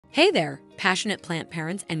Hey there, passionate plant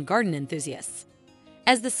parents and garden enthusiasts.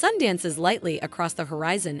 As the sun dances lightly across the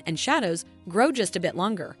horizon and shadows grow just a bit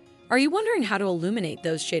longer, are you wondering how to illuminate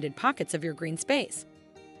those shaded pockets of your green space?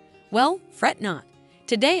 Well, fret not.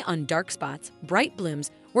 Today on Dark Spots, Bright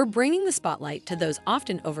Blooms, we're bringing the spotlight to those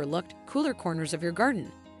often overlooked, cooler corners of your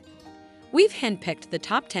garden. We've handpicked the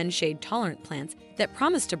top 10 shade-tolerant plants that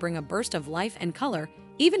promise to bring a burst of life and color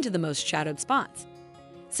even to the most shadowed spots.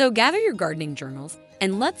 So gather your gardening journals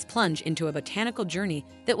and let's plunge into a botanical journey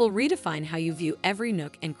that will redefine how you view every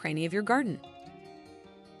nook and cranny of your garden.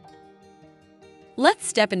 Let's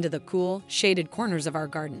step into the cool, shaded corners of our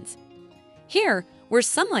gardens. Here, where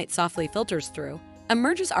sunlight softly filters through,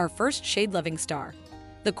 emerges our first shade-loving star,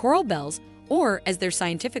 the coral bells, or as they're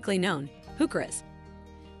scientifically known, Heucheras.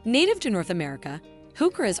 Native to North America,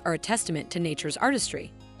 Heucheras are a testament to nature's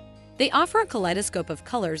artistry. They offer a kaleidoscope of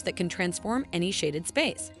colors that can transform any shaded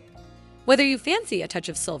space. Whether you fancy a touch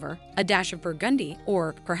of silver, a dash of burgundy,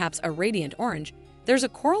 or perhaps a radiant orange, there's a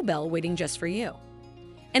coral bell waiting just for you.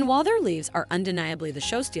 And while their leaves are undeniably the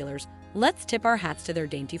show stealers, let's tip our hats to their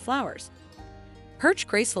dainty flowers. Perched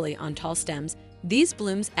gracefully on tall stems, these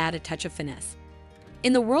blooms add a touch of finesse.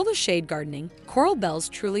 In the world of shade gardening, coral bells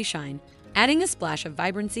truly shine, adding a splash of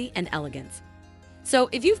vibrancy and elegance. So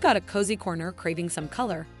if you've got a cozy corner craving some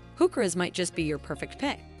color, Heucheras might just be your perfect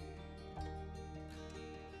pick.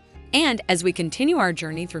 And as we continue our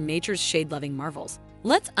journey through nature's shade-loving marvels,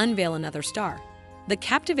 let's unveil another star, the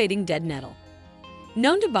captivating dead nettle.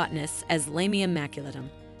 Known to botanists as Lamium maculatum,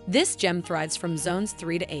 this gem thrives from zones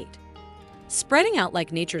 3 to 8. Spreading out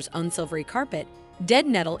like nature's own silvery carpet, dead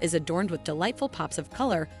nettle is adorned with delightful pops of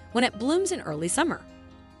color when it blooms in early summer.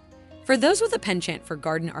 For those with a penchant for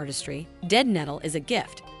garden artistry, dead nettle is a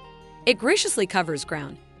gift. It graciously covers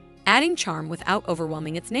ground, adding charm without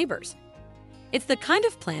overwhelming its neighbors. It's the kind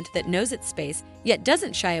of plant that knows its space, yet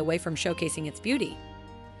doesn't shy away from showcasing its beauty.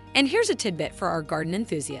 And here's a tidbit for our garden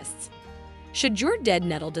enthusiasts. Should your dead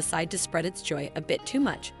nettle decide to spread its joy a bit too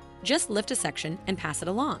much, just lift a section and pass it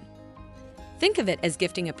along. Think of it as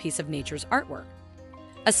gifting a piece of nature's artwork.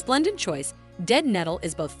 A splendid choice, dead nettle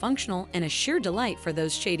is both functional and a sheer delight for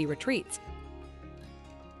those shady retreats.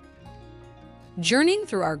 Journeying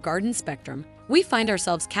through our garden spectrum, we find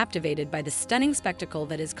ourselves captivated by the stunning spectacle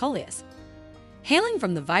that is Coleus. Hailing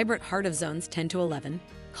from the vibrant heart of zones 10 to 11,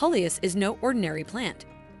 Coleus is no ordinary plant.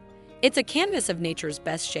 It's a canvas of nature's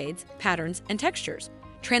best shades, patterns, and textures,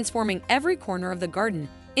 transforming every corner of the garden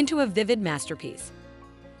into a vivid masterpiece.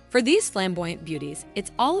 For these flamboyant beauties,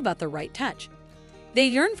 it's all about the right touch. They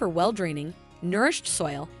yearn for well-draining, nourished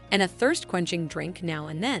soil and a thirst-quenching drink now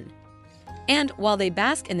and then. And while they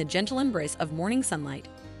bask in the gentle embrace of morning sunlight,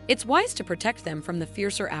 it's wise to protect them from the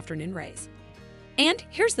fiercer afternoon rays. And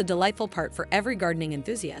here's the delightful part for every gardening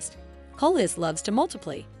enthusiast. Coleus loves to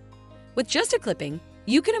multiply. With just a clipping,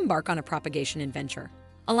 you can embark on a propagation adventure,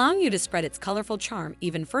 allowing you to spread its colorful charm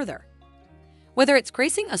even further. Whether it's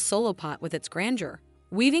gracing a solo pot with its grandeur,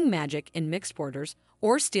 weaving magic in mixed borders,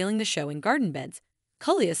 or stealing the show in garden beds,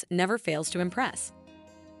 Coleus never fails to impress.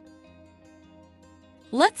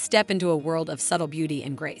 Let's step into a world of subtle beauty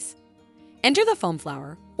and grace. Enter the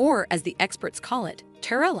Foamflower, or as the experts call it,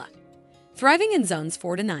 Tiarella. Thriving in zones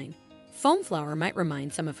 4 to 9, Foamflower might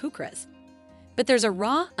remind some of Heucheras. But there's a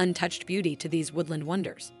raw, untouched beauty to these woodland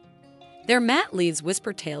wonders. Their matte leaves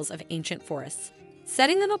whisper tales of ancient forests,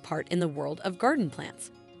 setting them apart in the world of garden plants.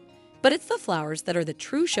 But it's the flowers that are the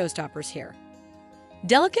true showstoppers here.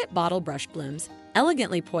 Delicate bottle brush blooms,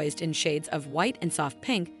 elegantly poised in shades of white and soft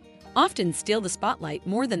pink, often steal the spotlight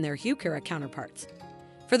more than their Heuchera counterparts.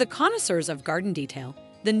 For the connoisseurs of garden detail,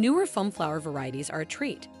 the newer Foamflower varieties are a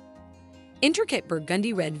treat. Intricate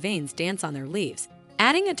burgundy red veins dance on their leaves,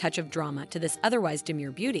 adding a touch of drama to this otherwise demure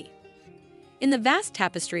beauty. In the vast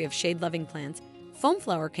tapestry of shade-loving plants,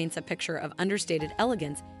 Foamflower paints a picture of understated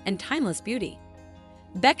elegance and timeless beauty,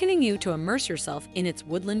 beckoning you to immerse yourself in its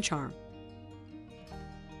woodland charm.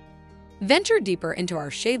 Venture deeper into our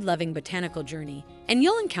shade-loving botanical journey, and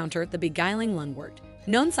you'll encounter the beguiling Lungwort,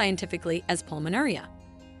 known scientifically as Pulmonaria.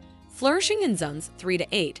 Flourishing in zones 3 to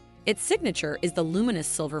 8, its signature is the luminous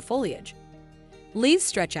silver foliage. Leaves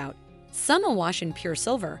stretch out, some awash in pure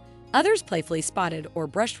silver, others playfully spotted or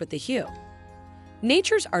brushed with the hue.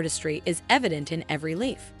 Nature's artistry is evident in every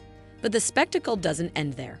leaf, but the spectacle doesn't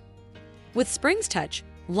end there. With spring's touch,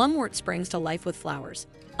 Lungwort springs to life with flowers,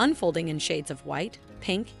 unfolding in shades of white,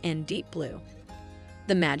 pink, and deep blue.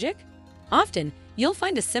 The magic? Often, you'll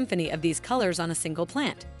find a symphony of these colors on a single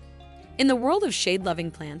plant. In the world of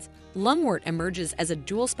shade-loving plants, Lungwort emerges as a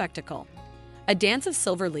dual spectacle, a dance of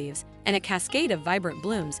silver leaves and a cascade of vibrant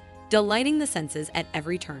blooms, delighting the senses at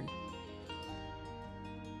every turn.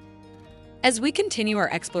 As we continue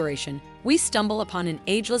our exploration, we stumble upon an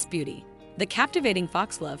ageless beauty, the captivating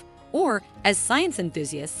Foxglove, or as science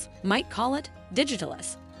enthusiasts might call it,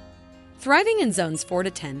 Digitalis. Thriving in zones 4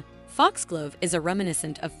 to 10, Foxglove is a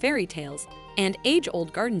reminiscent of fairy tales and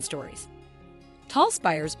age-old garden stories. Tall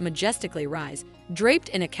spires majestically rise, draped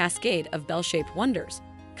in a cascade of bell-shaped wonders,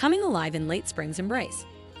 coming alive in late spring's embrace.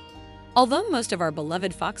 Although most of our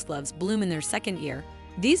beloved foxgloves bloom in their second year,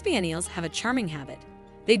 these biennials have a charming habit.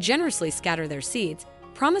 They generously scatter their seeds,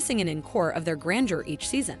 promising an encore of their grandeur each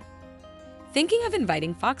season. Thinking of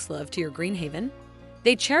inviting foxglove to your green haven?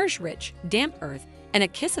 They cherish rich, damp earth, and a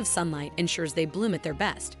kiss of sunlight ensures they bloom at their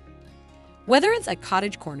best. Whether it's a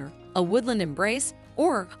cottage corner, a woodland embrace,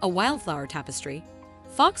 or a wildflower tapestry,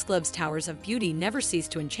 Foxglove's towers of beauty never cease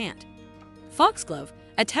to enchant. Foxglove,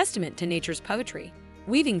 a testament to nature's poetry,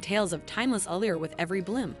 weaving tales of timeless allure with every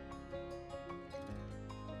bloom.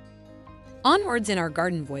 Onwards in our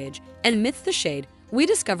garden voyage, and amidst the shade, we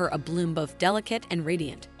discover a bloom both delicate and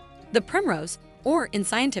radiant, the Primrose, or in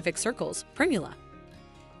scientific circles, Primula.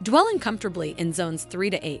 Dwelling comfortably in zones 3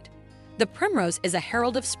 to 8, the Primrose is a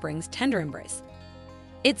herald of spring's tender embrace.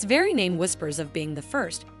 Its very name whispers of being the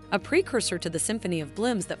first, a precursor to the symphony of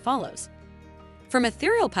blooms that follows. From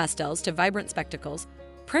ethereal pastels to vibrant spectacles,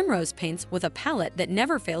 Primrose paints with a palette that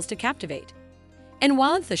never fails to captivate. And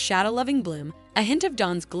while it's a shadow-loving bloom, a hint of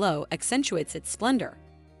dawn's glow accentuates its splendor.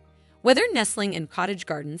 Whether nestling in cottage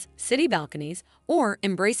gardens, city balconies, or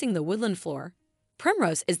embracing the woodland floor,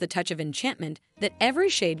 Primrose is the touch of enchantment that every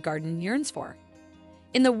shade garden yearns for.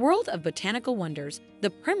 In the world of botanical wonders, the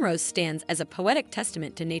Primrose stands as a poetic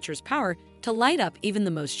testament to nature's power to light up even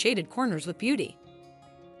the most shaded corners with beauty.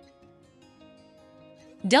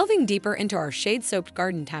 Delving deeper into our shade-soaked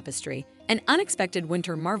garden tapestry, an unexpected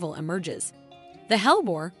winter marvel emerges. The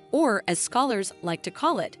Hellebore, or as scholars like to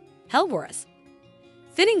call it, Helleborus.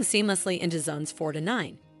 Fitting seamlessly into zones 4 to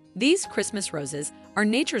 9, these Christmas roses are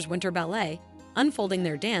nature's winter ballet, unfolding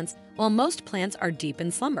their dance while most plants are deep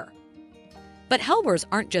in slumber. But Hellebores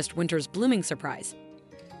aren't just winter's blooming surprise.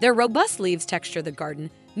 Their robust leaves texture the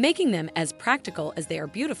garden, making them as practical as they are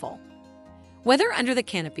beautiful. Whether under the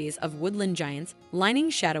canopies of woodland giants, lining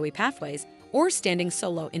shadowy pathways, or standing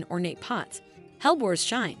solo in ornate pots, Hellebores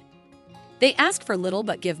shine. They ask for little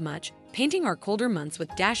but give much, painting our colder months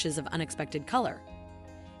with dashes of unexpected color.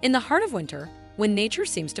 In the heart of winter, when nature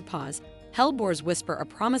seems to pause, Hellebores whisper a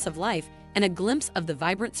promise of life and a glimpse of the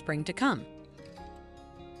vibrant spring to come.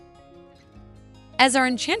 As our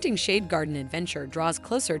enchanting shade garden adventure draws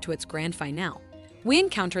closer to its grand finale, we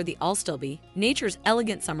encounter the Astilbe, nature's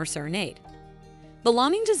elegant summer serenade.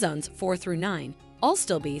 Belonging to zones 4 through 9,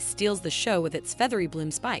 Astilbe steals the show with its feathery bloom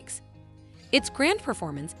spikes. Its grand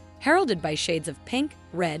performance, heralded by shades of pink,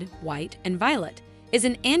 red, white, and violet, is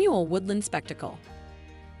an annual woodland spectacle.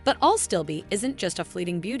 But Astilbe isn't just a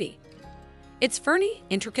fleeting beauty. Its ferny,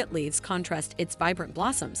 intricate leaves contrast its vibrant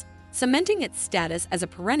blossoms, cementing its status as a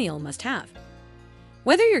perennial must-have.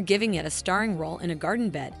 Whether you're giving it a starring role in a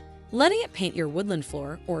garden bed, letting it paint your woodland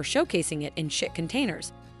floor, or showcasing it in chic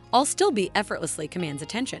containers, Astilbe effortlessly commands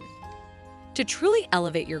attention. To truly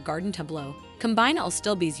elevate your garden tableau, combine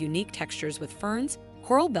Astilbe's unique textures with ferns,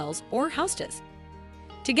 coral bells, or hostas.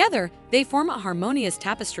 Together, they form a harmonious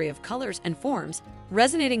tapestry of colors and forms,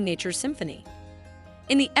 resonating nature's symphony.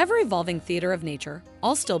 In the ever-evolving theater of nature,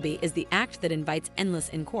 Astilbe is the act that invites endless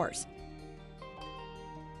encores.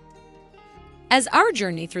 As our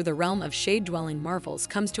journey through the realm of shade-dwelling marvels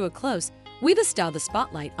comes to a close, we bestow the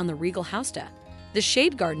spotlight on the regal Hosta, the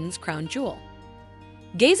shade garden's crown jewel.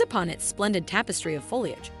 Gaze upon its splendid tapestry of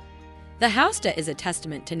foliage. The Hosta is a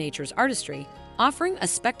testament to nature's artistry, offering a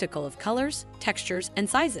spectacle of colors, textures, and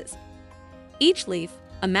sizes. Each leaf,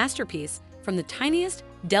 a masterpiece, from the tiniest,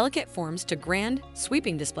 delicate forms to grand,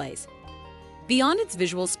 sweeping displays. Beyond its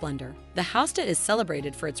visual splendor, the Hosta is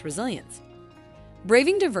celebrated for its resilience.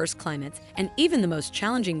 Braving diverse climates and even the most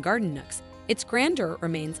challenging garden nooks, its grandeur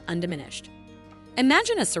remains undiminished.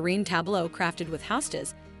 Imagine a serene tableau crafted with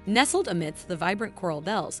hostas, nestled amidst the vibrant coral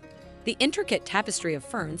bells, the intricate tapestry of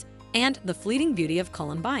ferns, and the fleeting beauty of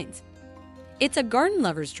columbines. It's a garden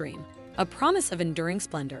lover's dream, a promise of enduring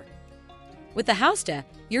splendor. With the Hosta,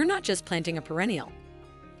 you're not just planting a perennial.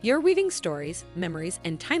 You're weaving stories, memories,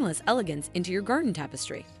 and timeless elegance into your garden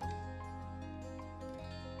tapestry.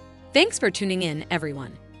 Thanks for tuning in,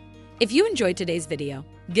 everyone. If you enjoyed today's video,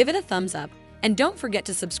 give it a thumbs up and don't forget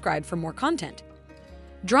to subscribe for more content.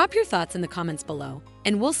 Drop your thoughts in the comments below,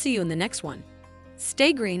 and we'll see you in the next one.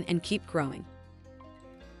 Stay green and keep growing.